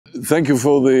Thank you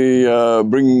for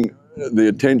bringing the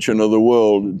attention of the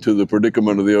world to the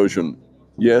predicament of the ocean.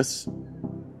 Yes,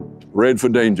 red for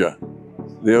danger.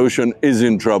 The ocean is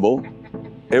in trouble.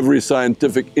 Every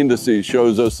scientific indice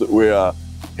shows us that we are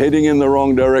heading in the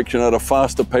wrong direction at a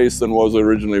faster pace than was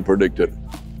originally predicted.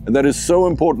 And that is so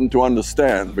important to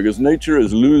understand because nature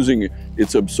is losing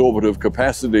its absorptive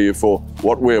capacity for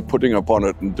what we're putting upon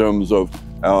it in terms of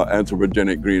our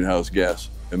anthropogenic greenhouse gas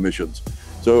emissions.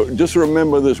 So just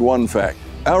remember this one fact.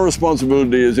 Our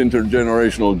responsibility is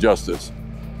intergenerational justice.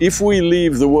 If we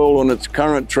leave the world on its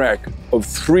current track of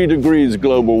 3 degrees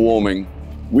global warming,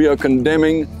 we are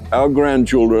condemning our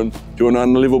grandchildren to an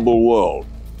unlivable world.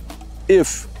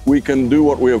 If we can do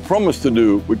what we have promised to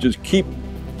do, which is keep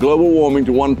global warming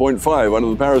to 1.5 under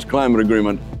the Paris Climate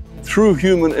Agreement, through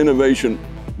human innovation,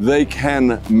 they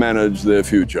can manage their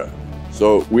future.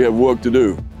 So we have work to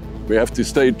do. We have to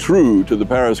stay true to the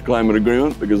Paris Climate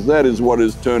Agreement because that is what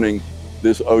is turning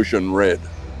this ocean red.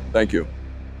 Thank you.